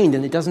ingrained,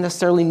 and it doesn't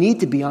necessarily need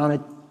to be on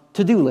a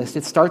to-do list.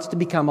 It starts to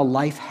become a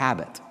life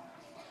habit.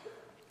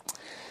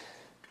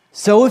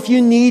 So if you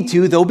need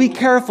to, though be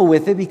careful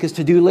with it, because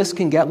to-do lists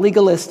can get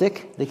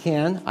legalistic. They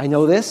can. I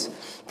know this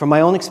from my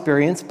own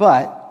experience,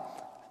 but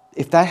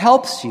if that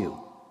helps you,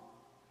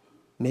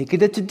 make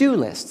it a to-do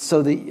list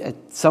so that at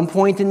some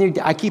point in your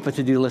day, I keep a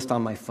to-do list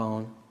on my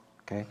phone,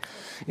 okay?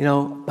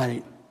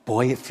 But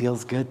it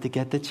feels good to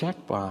get the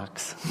check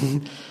box.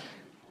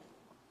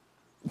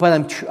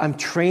 But I'm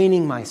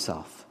training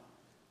myself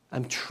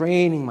I'm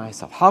training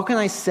myself. How can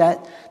I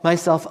set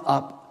myself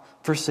up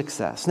for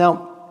success?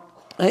 Now,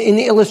 in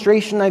the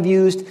illustration I've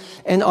used,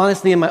 and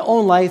honestly in my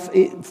own life,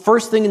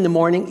 first thing in the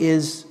morning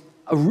is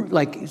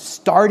like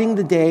starting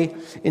the day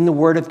in the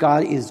Word of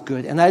God is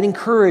good. And I'd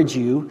encourage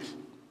you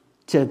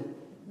to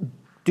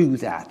do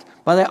that.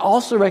 But I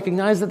also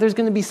recognize that there's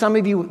going to be some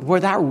of you where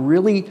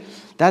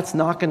that's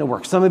not going to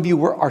work. Some of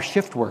you are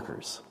shift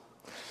workers.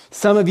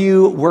 Some of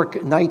you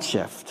work night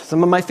shift.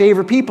 Some of my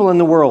favorite people in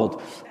the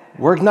world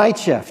work night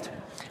shift.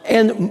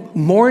 And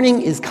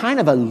morning is kind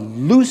of a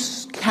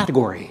loose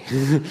category.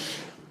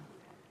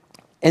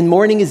 And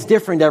morning is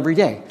different every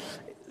day.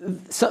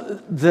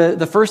 So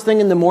the first thing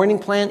in the morning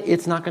plan,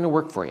 it's not going to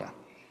work for you.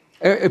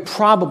 It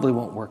probably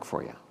won't work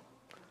for you.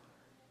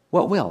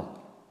 What will?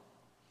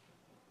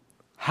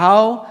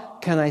 How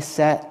can I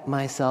set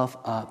myself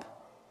up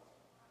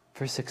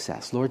for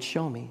success? Lord,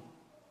 show me.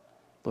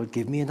 Lord,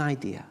 give me an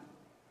idea.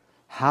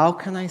 How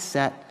can I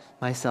set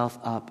myself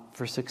up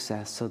for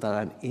success so that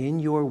I'm in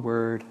your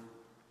word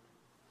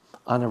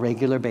on a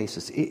regular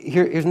basis?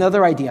 Here's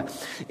another idea.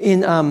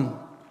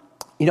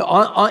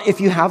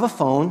 If you have a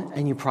phone,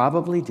 and you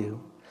probably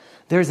do,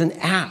 there's an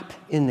app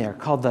in there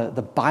called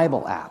the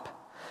Bible app.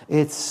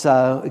 It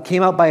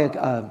came out by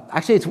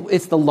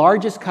it's the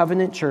largest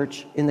covenant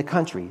church in the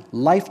country,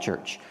 Life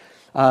Church.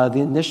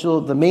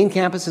 The main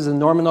campus is in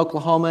Norman,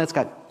 Oklahoma. It's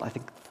got, I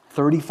think,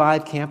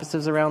 35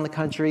 campuses around the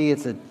country.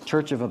 It's a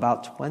church of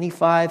about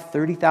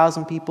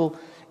 30,000 people.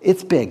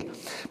 It's big.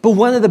 But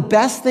one of the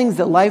best things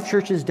that Life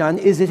Church has done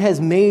is it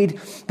has made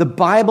the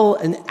Bible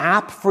an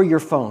app for your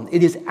phone.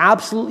 It is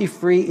absolutely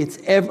free. It's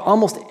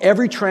almost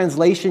every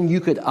translation you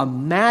could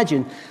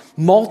imagine.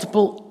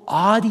 Multiple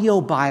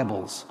audio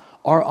Bibles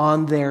are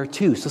on there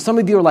too. So some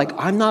of you are like,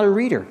 I'm not a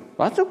reader.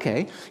 Well, that's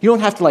okay. You don't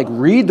have to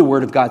read the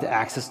Word of God to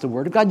access the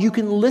Word of God. You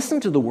can listen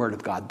to the Word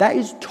of God. That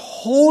is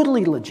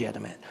totally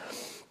legitimate.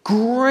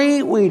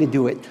 Great way to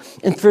do it.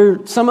 And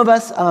for some of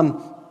us,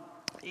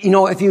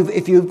 if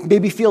you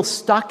maybe feel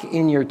stuck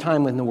in your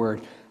time with the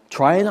Word,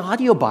 try an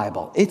audio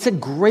Bible. It's a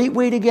great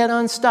way to get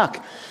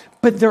unstuck.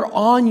 But they're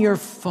on your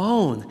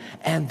phone,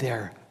 and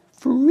they're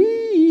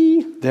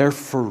free. They're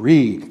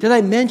free. Did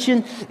I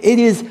mention it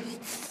is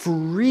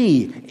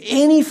free?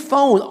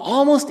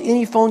 Almost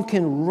any phone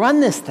can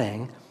run this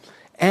thing,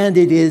 and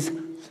it is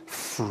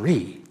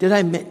free.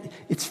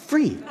 It's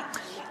free.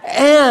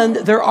 And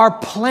there are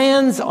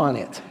plans on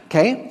it,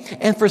 okay?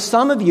 And for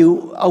some of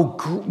you,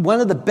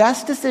 one of the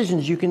best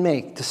decisions you can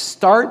make to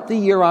start the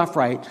year off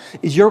right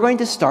is you're going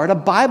to start a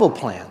Bible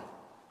plan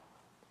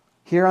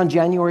here on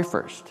January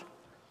 1st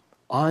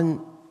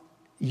on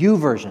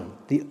YouVersion,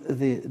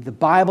 the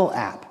Bible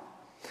app.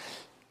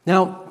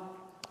 Now,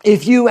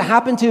 if you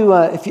happen to,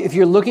 if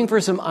you're looking for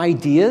some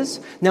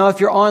ideas, now if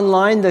you're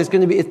online, there's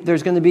going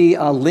to be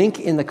a link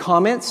in the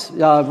comments,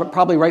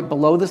 probably right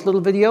below this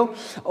little video,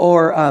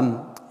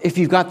 or if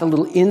you've got the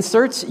little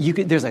inserts,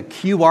 there's a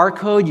QR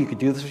code. You could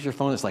do this with your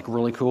phone. It's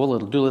really cool.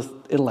 It'll do this.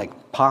 It'll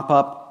pop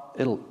up.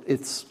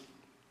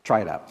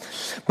 Try it out.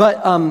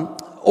 But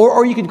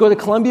or you could go to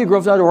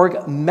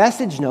columbiagrove.org,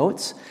 message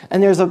notes,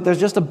 and there's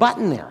just a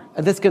button there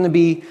that's going to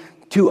be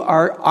to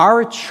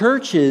our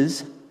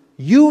church's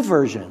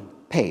YouVersion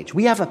page.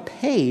 We have a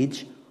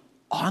page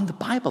on the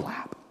Bible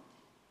app.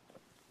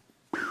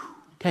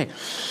 Okay,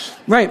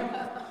 right.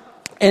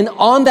 And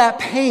on that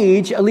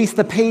page, at least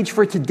the page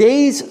for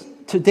today's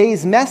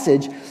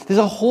message, there's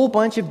a whole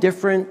bunch of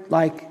different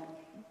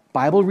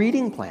Bible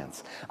reading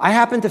plans. I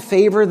happen to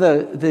favor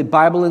the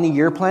Bible in a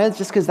year plans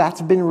just because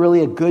that's been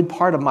really a good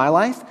part of my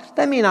life.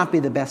 That may not be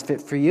the best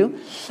fit for you.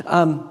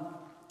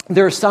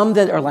 There are some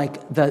that are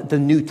the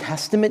New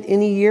Testament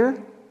in a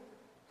year.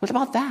 What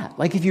about that?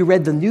 If you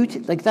read the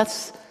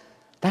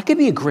that could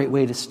be a great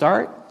way to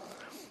start.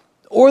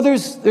 Or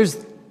there's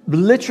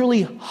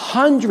literally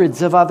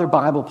hundreds of other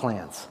Bible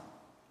plans.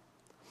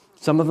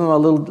 Some of them are a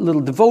little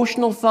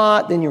devotional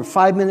thought, then you're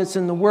 5 minutes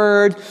in the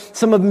Word.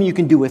 Some of them you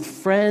can do with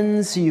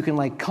friends, so you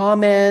can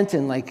comment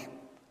and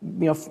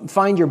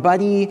find your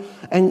buddy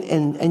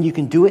and you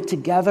can do it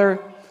together.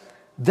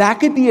 That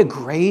could be a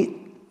great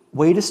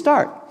way to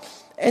start.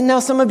 And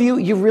now some of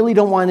you really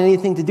don't want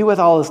anything to do with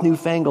all this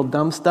newfangled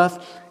dumb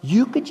stuff.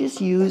 You could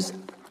just use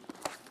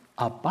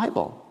a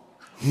Bible.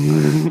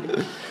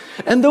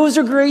 And those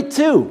are great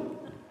too.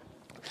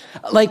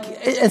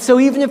 And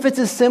so even if it's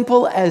as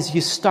simple as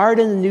you start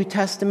in the New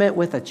Testament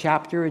with a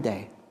chapter a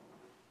day,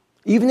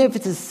 even if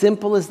it's as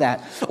simple as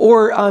that,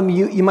 or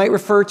you might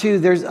refer to,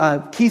 there's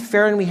Keith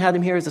Farron, we had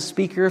him here as a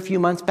speaker a few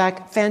months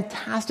back,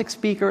 fantastic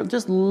speaker,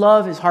 just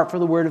love his heart for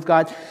the Word of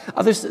God.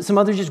 Some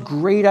other just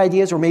great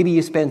ideas, or maybe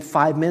you spend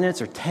 5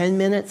 minutes or 10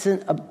 minutes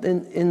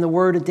in the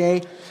Word a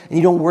day, and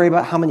you don't worry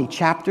about how many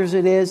chapters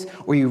it is,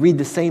 or you read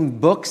the same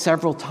book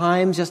several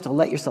times just to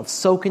let yourself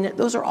soak in it.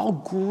 Those are all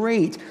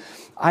great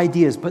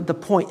ideas, but the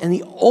point, and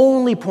the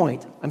only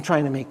point I'm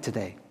trying to make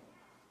today,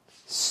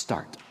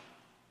 start.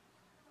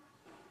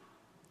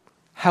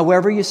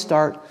 However you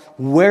start,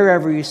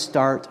 wherever you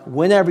start,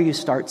 whenever you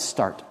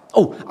start.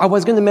 Oh, I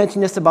was going to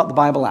mention this about the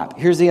Bible app.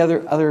 Here's the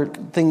other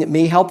thing that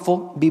may be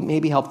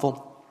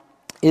helpful.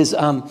 is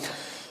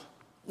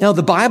now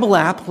the Bible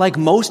app, like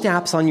most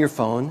apps on your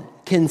phone,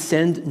 can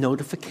send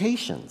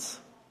notifications.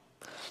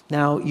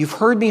 Now, you've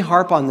heard me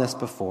harp on this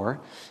before.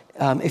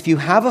 If you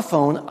have a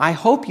phone, I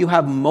hope you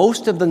have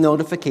most of the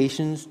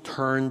notifications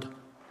turned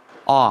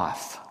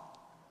off.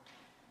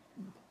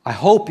 I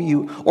hope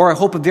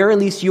at very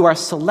least you are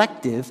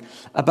selective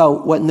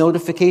about what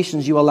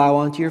notifications you allow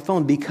onto your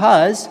phone,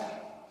 because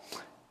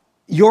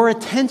your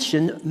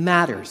attention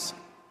matters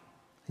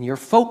and your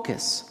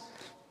focus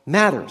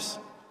matters.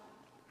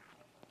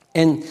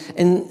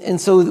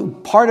 And so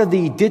part of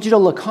the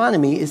digital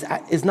economy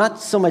is not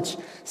so much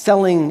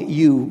selling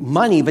you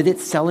money, but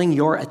it's selling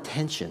your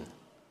attention.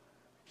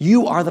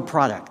 You are the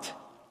product.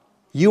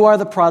 You are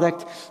the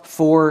product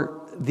for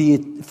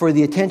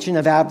the attention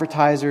of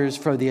advertisers,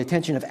 for the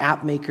attention of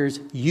app makers.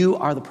 You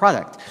are the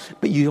product.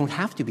 But you don't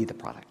have to be the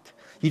product.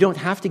 You don't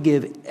have to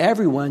give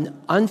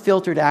everyone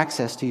unfiltered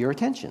access to your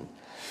attention.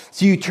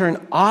 So you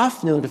turn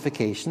off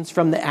notifications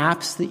from the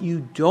apps that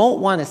you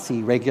don't want to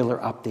see regular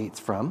updates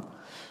from.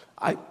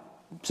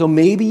 So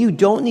maybe you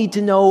don't need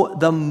to know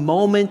the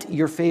moment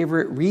your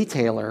favorite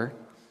retailer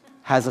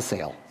has a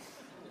sale.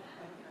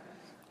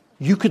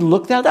 You could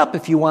look that up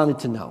if you wanted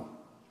to know.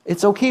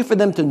 It's okay for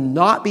them to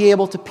not be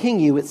able to ping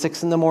you at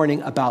 6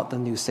 a.m. about the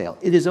new sale.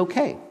 It is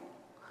okay.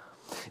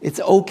 It's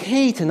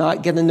okay to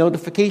not get a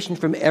notification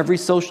from every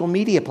social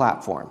media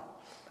platform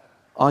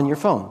on your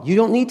phone. You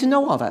don't need to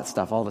know all that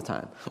stuff all the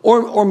time.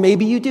 Or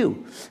maybe you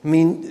do. I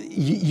mean,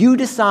 you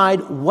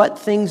decide what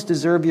things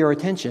deserve your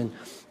attention.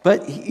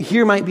 But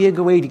here might be a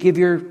good way to give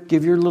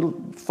your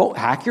little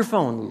hack your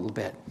phone a little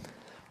bit.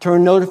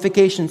 Turn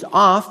notifications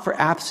off for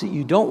apps that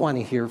you don't want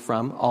to hear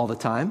from all the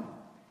time,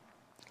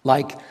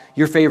 like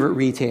your favorite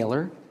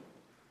retailer,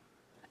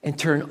 and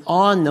turn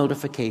on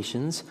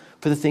notifications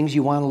for the things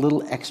you want a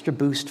little extra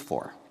boost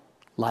for,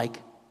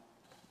 like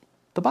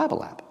the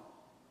Bible app.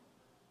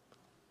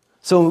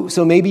 So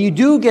maybe you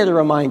do get a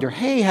reminder,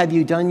 hey, have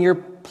you done your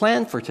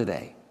plan for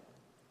today?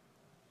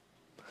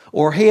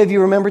 Or, hey, have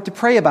you remembered to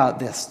pray about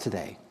this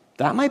today?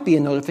 That might be a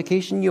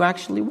notification you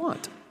actually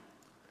want.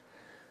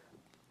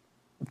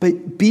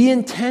 But be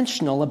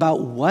intentional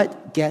about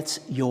what gets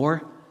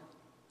your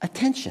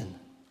attention.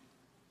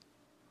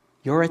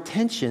 Your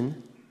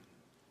attention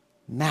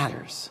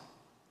matters.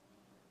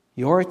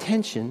 Your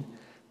attention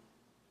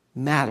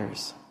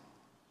matters.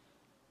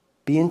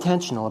 Be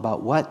intentional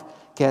about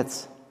what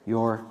gets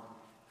your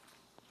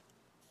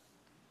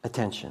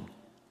attention.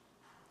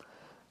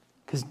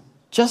 Because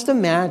just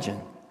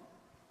imagine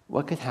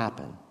what could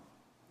happen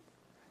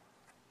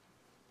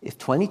if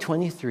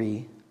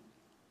 2023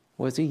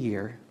 was a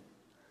year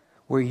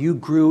where you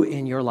grew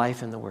in your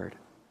life in the Word.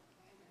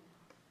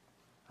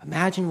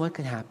 Imagine what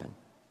could happen.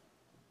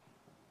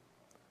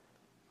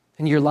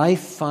 And your life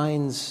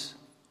finds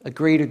a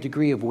greater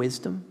degree of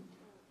wisdom,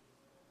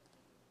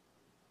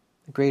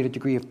 a greater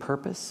degree of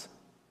purpose,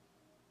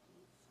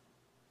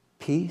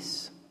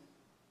 peace,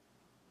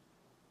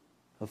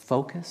 of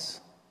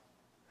focus.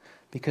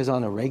 Because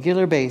on a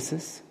regular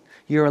basis,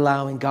 you're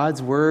allowing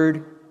God's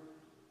Word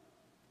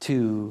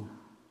to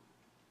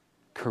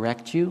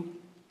correct you,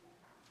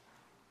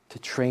 to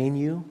train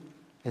you,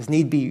 as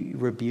need be,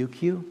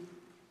 rebuke you.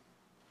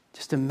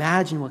 Just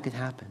imagine what could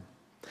happen.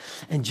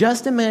 And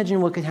just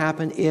imagine what could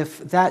happen if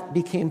that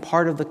became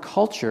part of the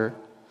culture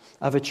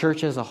of a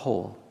church as a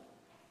whole.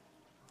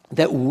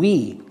 That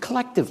we,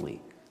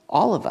 collectively,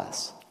 all of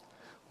us,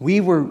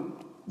 we were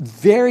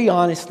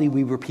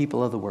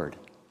people of the Word.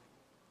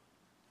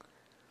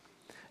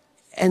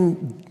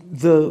 And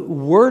the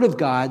Word of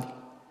God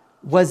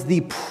was the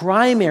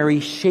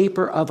primary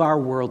shaper of our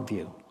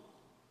worldview.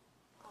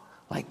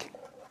 Like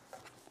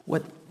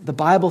what the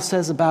Bible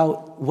says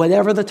about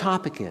whatever the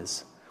topic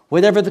is,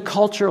 whatever the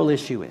cultural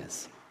issue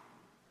is,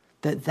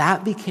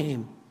 that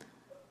became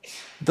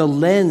the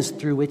lens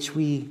through which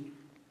we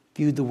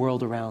viewed the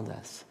world around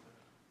us.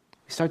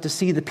 We start to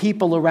see the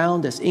people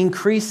around us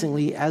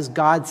increasingly as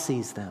God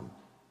sees them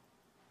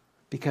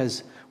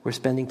because we're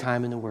spending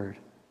time in the Word.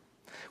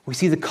 We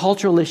see the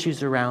cultural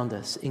issues around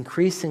us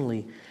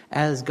increasingly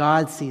as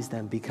God sees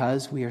them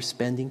because we are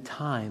spending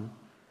time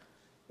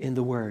in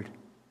the Word.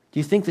 Do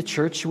you think the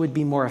church would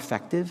be more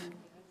effective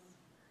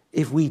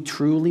if we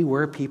truly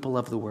were people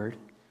of the Word?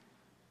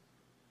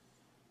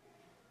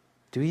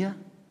 Do you?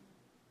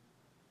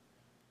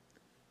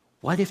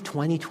 What if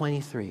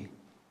 2023,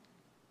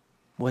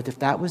 what if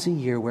that was a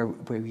year where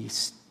we,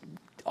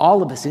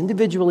 all of us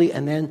individually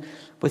and then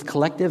with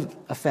collective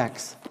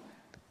effects,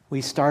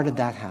 we started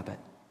that habit?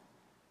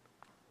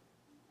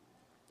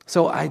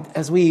 So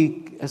as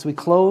we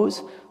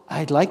close,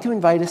 I'd like to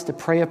invite us to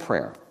pray a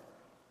prayer.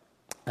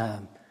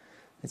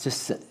 It's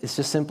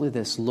just simply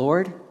this: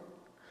 Lord,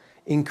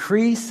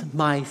 increase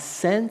my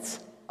sense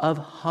of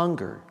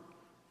hunger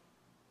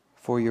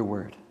for your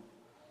word.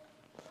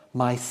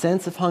 My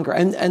sense of hunger.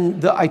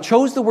 And I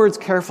chose the words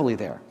carefully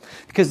there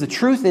because the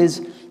truth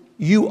is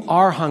you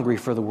are hungry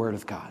for the word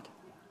of God.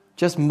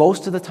 Just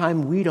most of the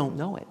time we don't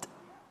know it.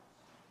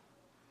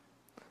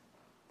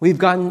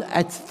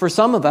 For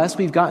some of us,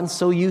 we've gotten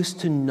so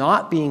used to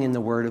not being in the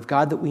Word of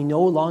God that we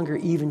no longer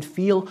even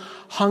feel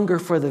hunger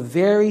for the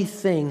very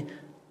thing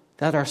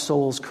that our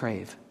souls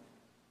crave.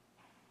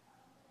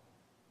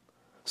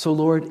 So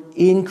Lord,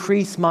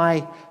 increase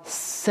my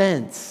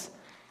sense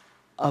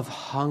of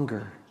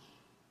hunger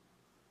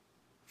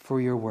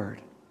for your Word.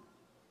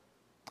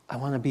 I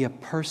want to be a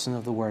person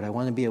of the Word. I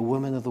want to be a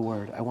woman of the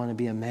Word. I want to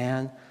be a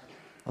man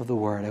of the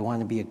Word. I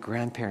want to be a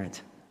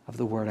grandparent of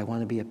the Word. I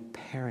want to be a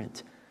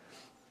parent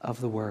of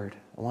the Word.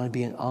 I want to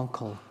be an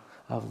uncle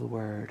of the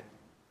Word.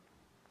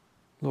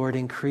 Lord,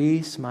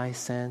 increase my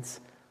sense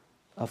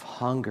of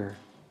hunger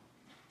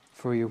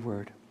for your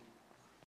Word.